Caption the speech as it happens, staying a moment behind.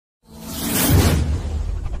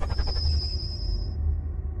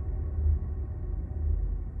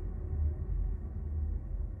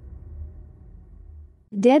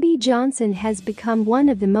Debbie Johnson has become one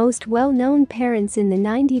of the most well-known parents in the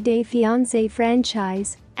 90 Day Fiancé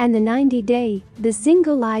franchise, and the 90 Day, the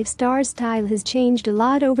single life star's style has changed a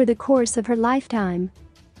lot over the course of her lifetime.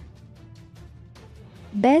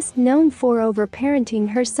 Best known for overparenting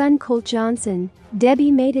her son Colt Johnson,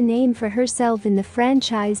 Debbie made a name for herself in the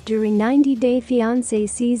franchise during 90 Day Fiancé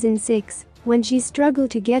Season 6, when she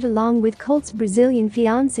struggled to get along with Colt's Brazilian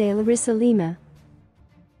fiancée Larissa Lima.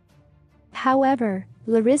 However,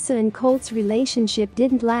 Larissa and Colt's relationship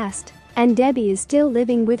didn't last, and Debbie is still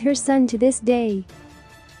living with her son to this day.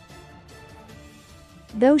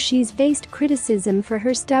 Though she's faced criticism for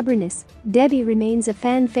her stubbornness, Debbie remains a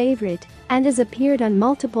fan favorite and has appeared on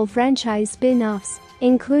multiple franchise spin-offs,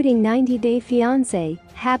 including 90 Day Fiancé,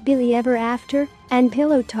 Happily Ever After, and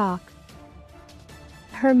Pillow Talk.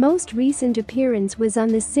 Her most recent appearance was on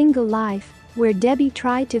The Single Life, where Debbie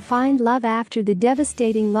tried to find love after the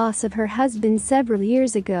devastating loss of her husband several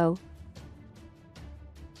years ago.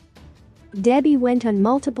 Debbie went on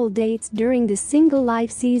multiple dates during The Single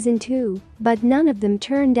Life Season 2, but none of them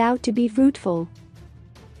turned out to be fruitful.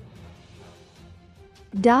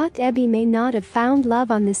 Debbie may not have found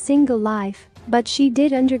love on The Single Life, but she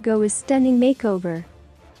did undergo a stunning makeover.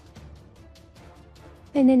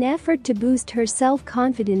 In an effort to boost her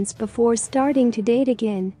self-confidence before starting to date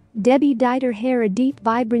again, Debbie dyed her hair a deep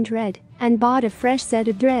vibrant red and bought a fresh set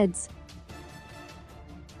of dreads.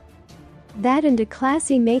 That and a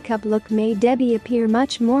classy makeup look made Debbie appear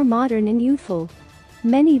much more modern and youthful.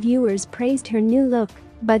 Many viewers praised her new look,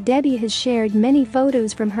 but Debbie has shared many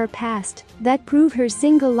photos from her past that prove her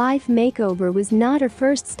single life makeover was not her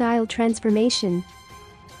first style transformation.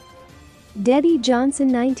 Debbie Johnson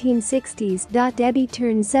 1960s. Debbie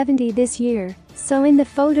turned 70 this year, so in the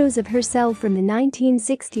photos of herself from the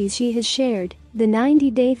 1960s she has shared, the 90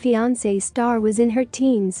 Day Fiancé star was in her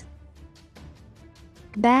teens.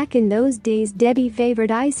 Back in those days, Debbie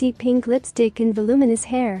favored icy pink lipstick and voluminous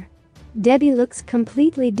hair. Debbie looks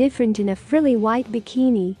completely different in a frilly white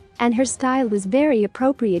bikini, and her style was very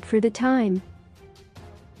appropriate for the time.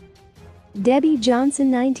 Debbie Johnson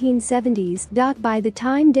 1970s. By the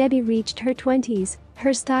time Debbie reached her 20s,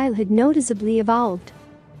 her style had noticeably evolved.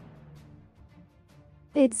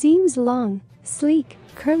 It seems long, sleek,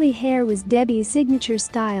 curly hair was Debbie's signature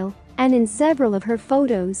style, and in several of her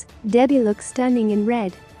photos, Debbie looks stunning in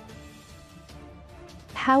red.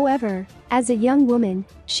 However, as a young woman,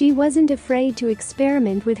 she wasn't afraid to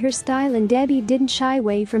experiment with her style, and Debbie didn't shy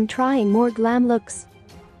away from trying more glam looks.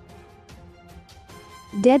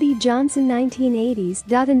 Debbie Johnson 1980s.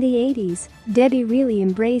 In the 80s, Debbie really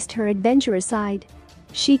embraced her adventurous side.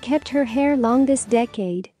 She kept her hair long this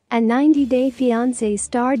decade, and 90 Day Fiancé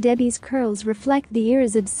star Debbie's curls reflect the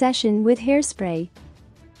era's obsession with hairspray.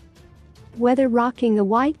 Whether rocking a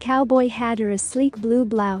white cowboy hat or a sleek blue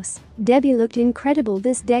blouse, Debbie looked incredible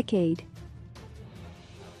this decade.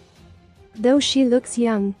 Though she looks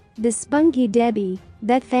young, the spunky Debbie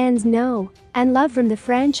that fans know and love from the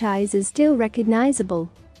franchise is still recognizable.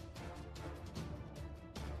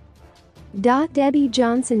 Debbie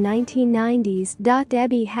Johnson 1990s.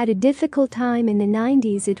 Debbie had a difficult time in the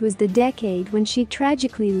 90s. It was the decade when she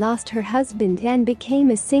tragically lost her husband and became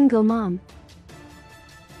a single mom.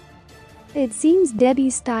 It seems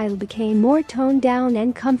Debbie's style became more toned down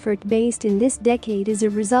and comfort-based in this decade as a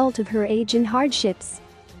result of her age and hardships.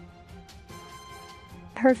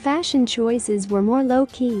 Her fashion choices were more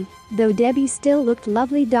low-key, though Debbie still looked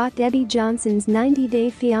lovely. Debbie Johnson's 90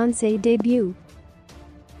 Day Fiancé debut.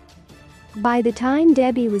 By the time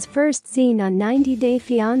Debbie was first seen on 90 Day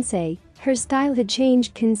Fiancé, her style had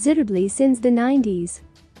changed considerably since the 90s.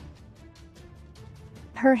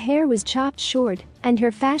 Her hair was chopped short, and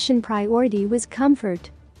her fashion priority was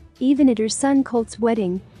comfort. Even at her son Colt's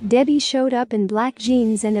wedding, Debbie showed up in black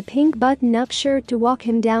jeans and a pink button-up shirt to walk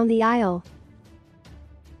him down the aisle.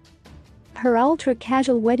 Her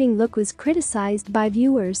ultra-casual wedding look was criticized by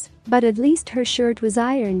viewers, but at least her shirt was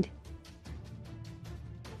ironed.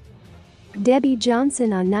 Debbie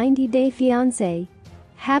Johnson on 90 Day Fiancé.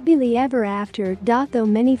 Happily Ever After. Though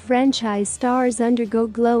many franchise stars undergo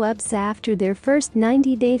glow-ups after their first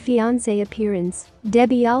 90 Day Fiancé appearance,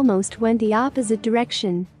 Debbie almost went the opposite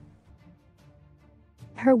direction.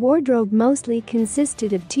 Her wardrobe mostly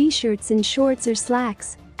consisted of t-shirts and shorts or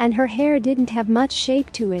slacks, and her hair didn't have much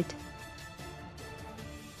shape to it.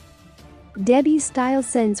 Debbie's style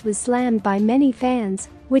sense was slammed by many fans,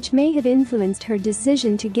 which may have influenced her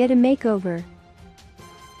decision to get a makeover.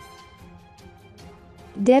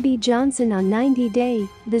 Debbie Johnson on 90 Day,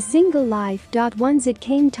 The Single Life. Once it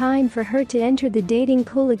came time for her to enter the dating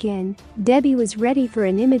pool again, Debbie was ready for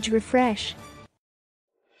an image refresh.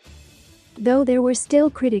 Though there were still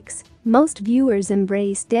critics, most viewers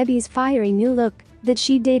embraced Debbie's fiery new look that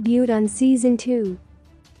she debuted on season 2.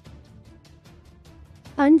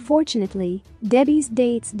 Unfortunately, Debbie's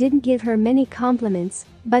dates didn't give her many compliments,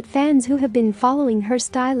 but fans who have been following her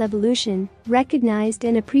style evolution recognized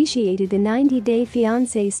and appreciated the 90 Day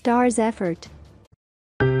Fiancé star's effort.